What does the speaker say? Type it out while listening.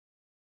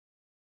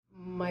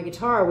my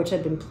guitar, which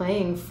I'd been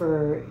playing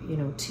for,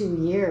 2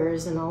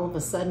 years, and all of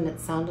a sudden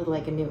it sounded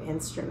like a new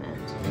instrument.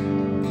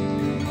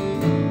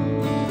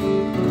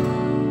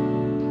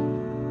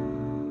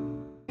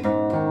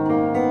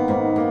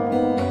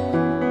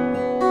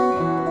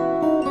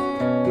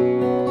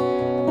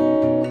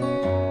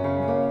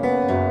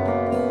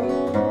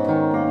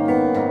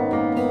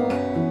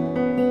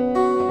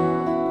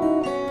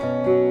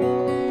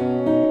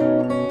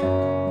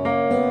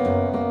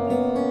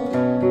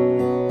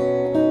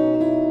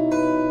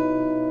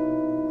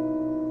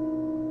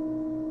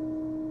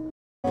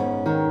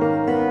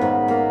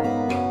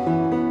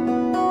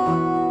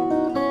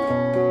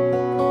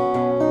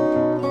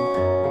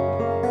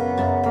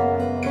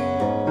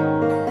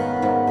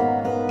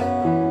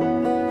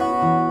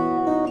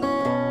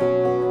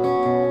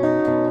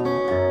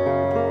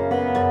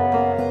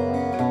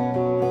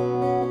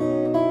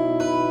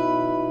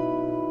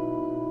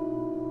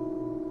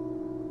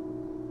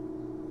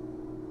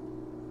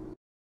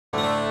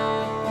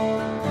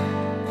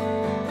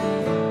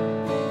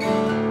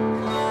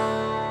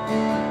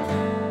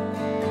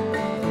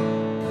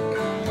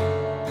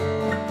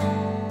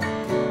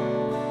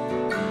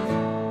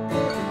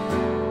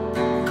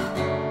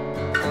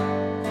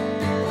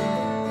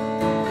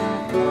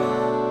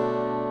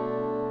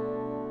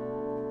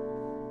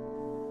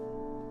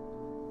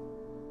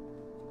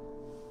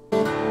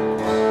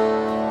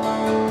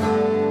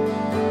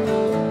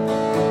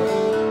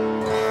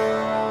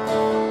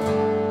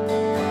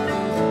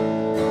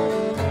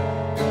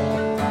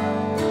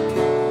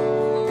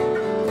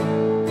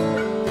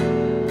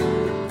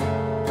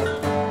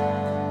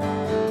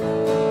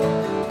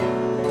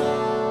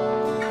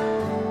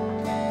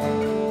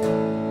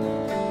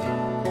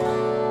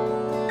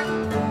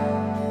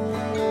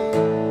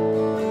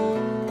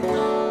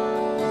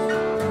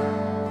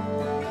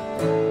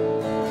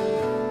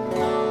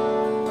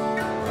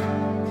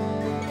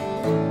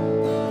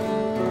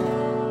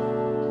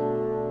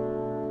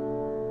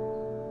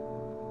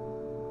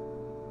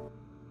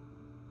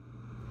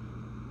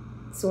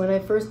 So when I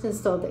first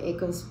installed the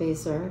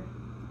ACOSPACER,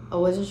 I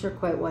wasn't sure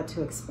quite what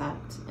to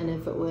expect and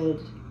if it would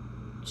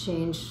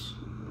change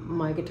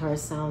my guitar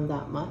sound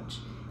that much,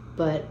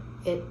 but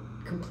it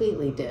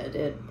completely did.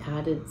 It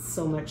added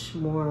so much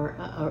more,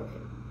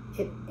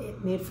 it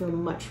made for a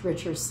much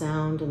richer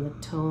sound, and the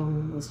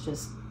tone was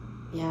just,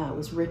 it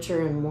was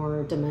richer and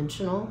more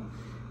dimensional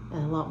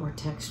and a lot more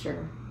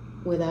texture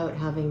without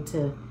having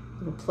to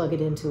plug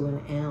it into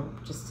an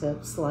amp, just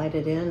to slide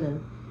it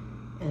in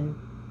and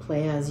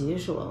play as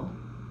usual.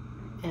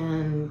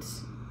 And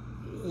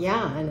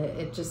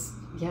it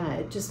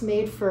just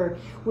made for,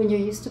 when you're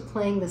used to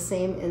playing the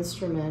same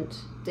instrument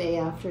day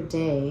after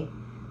day,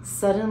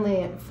 suddenly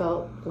it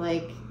felt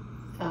like,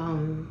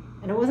 and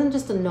it wasn't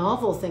just a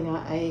novel thing,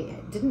 I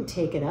didn't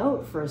take it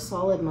out for a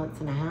solid month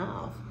and a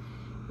half.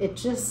 It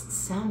just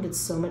sounded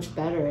so much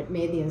better. It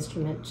made the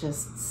instrument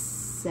just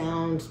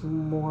sound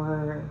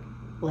more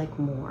like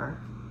more.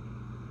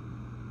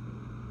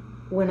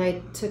 When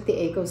I took the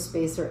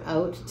ACOSPACER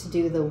out to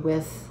do the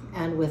with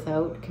and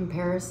without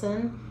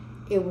comparison,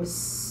 it was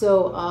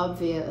so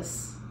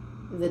obvious,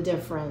 the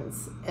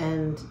difference,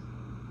 and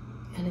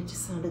it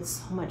just sounded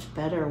so much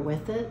better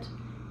with it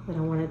that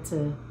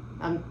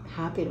I'm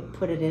happy to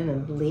put it in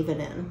and leave it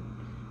in.